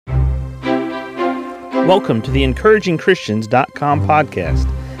Welcome to the EncouragingChristians.com podcast.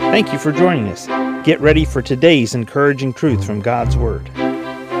 Thank you for joining us. Get ready for today's encouraging truth from God's Word.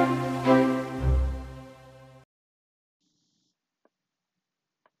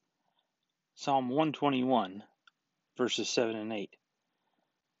 Psalm 121, verses 7 and 8.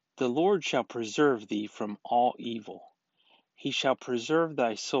 The Lord shall preserve thee from all evil. He shall preserve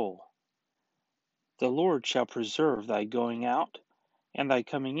thy soul. The Lord shall preserve thy going out and thy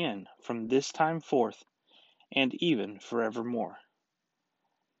coming in from this time forth and even forevermore.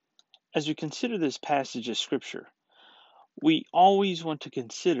 As we consider this passage of Scripture, we always want to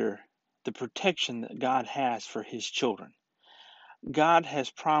consider the protection that God has for His children. God has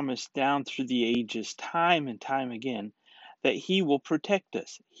promised down through the ages, time and time again, that He will protect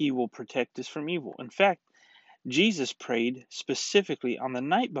us. He will protect us from evil. In fact, Jesus prayed specifically on the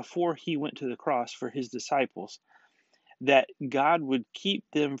night before He went to the cross for His disciples that God would keep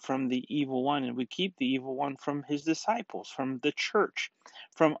them from the evil one and would keep the evil one from His disciples, from the church,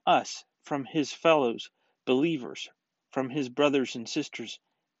 from us, from His fellows, believers, from His brothers and sisters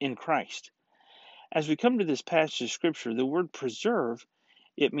in Christ. As we come to this passage of Scripture, the word preserve,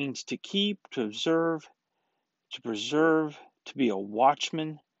 it means to keep, to observe, to preserve, to be a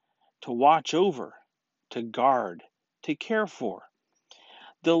watchman, to watch over, to guard, to care for.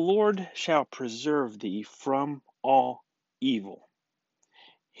 The Lord shall preserve thee from all evil.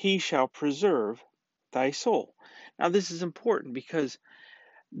 He shall preserve thy soul. Now this is important because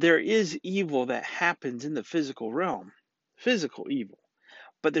there is evil that happens in the physical realm, physical evil.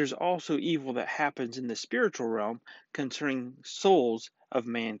 But there's also evil that happens in the spiritual realm concerning souls of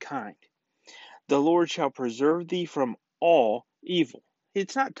mankind. The Lord shall preserve thee from all evil.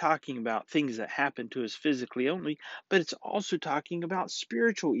 It's not talking about things that happen to us physically only, but it's also talking about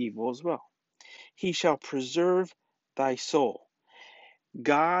spiritual evil as well. He shall preserve thy soul.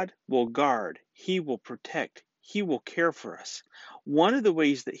 God will guard. He will protect. He will care for us. One of the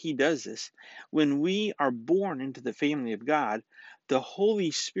ways that He does this, when we are born into the family of God, the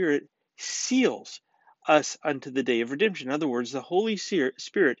Holy Spirit seals us unto the day of redemption. In other words, the Holy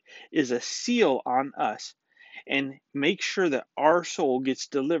Spirit is a seal on us and makes sure that our soul gets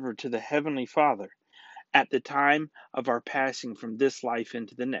delivered to the Heavenly Father at the time of our passing from this life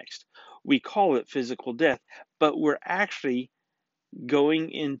into the next. We call it physical death, but we're actually going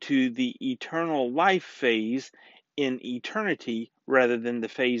into the eternal life phase in eternity rather than the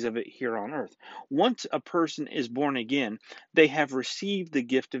phase of it here on earth. Once a person is born again, they have received the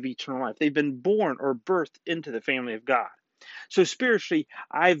gift of eternal life. They've been born or birthed into the family of God. So spiritually,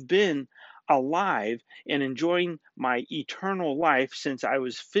 I've been alive and enjoying my eternal life since I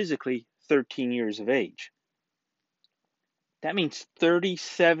was physically 13 years of age. That means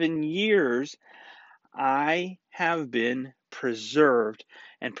 37 years I have been preserved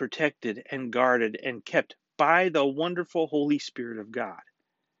and protected and guarded and kept by the wonderful Holy Spirit of God.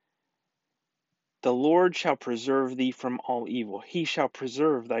 The Lord shall preserve thee from all evil. He shall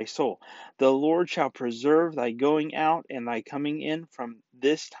preserve thy soul. The Lord shall preserve thy going out and thy coming in from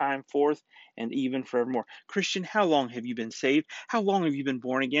this time forth and even forevermore. Christian, how long have you been saved? How long have you been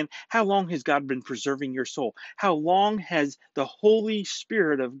born again? How long has God been preserving your soul? How long has the Holy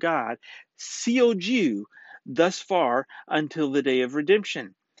Spirit of God sealed you thus far until the day of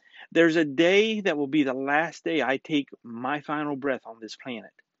redemption? There's a day that will be the last day I take my final breath on this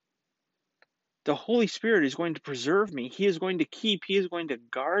planet. The Holy Spirit is going to preserve me. He is going to keep. He is going to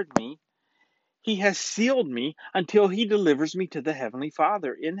guard me. He has sealed me until He delivers me to the Heavenly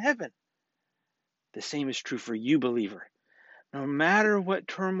Father in heaven. The same is true for you, believer. No matter what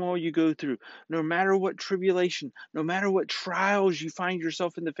turmoil you go through, no matter what tribulation, no matter what trials you find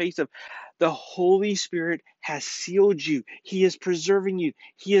yourself in the face of, the Holy Spirit has sealed you. He is preserving you.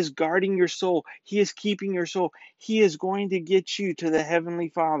 He is guarding your soul. He is keeping your soul. He is going to get you to the Heavenly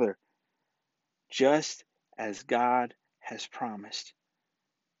Father, just as God has promised.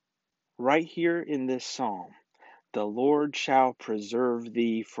 Right here in this psalm, the Lord shall preserve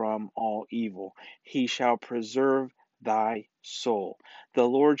thee from all evil. He shall preserve thy soul. The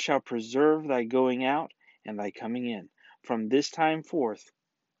Lord shall preserve thy going out and thy coming in from this time forth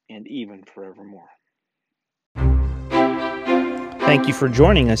and even forevermore. Thank you for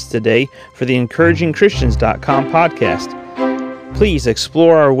joining us today for the EncouragingChristians.com podcast. Please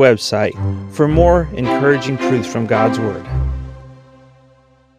explore our website for more encouraging truths from God's Word.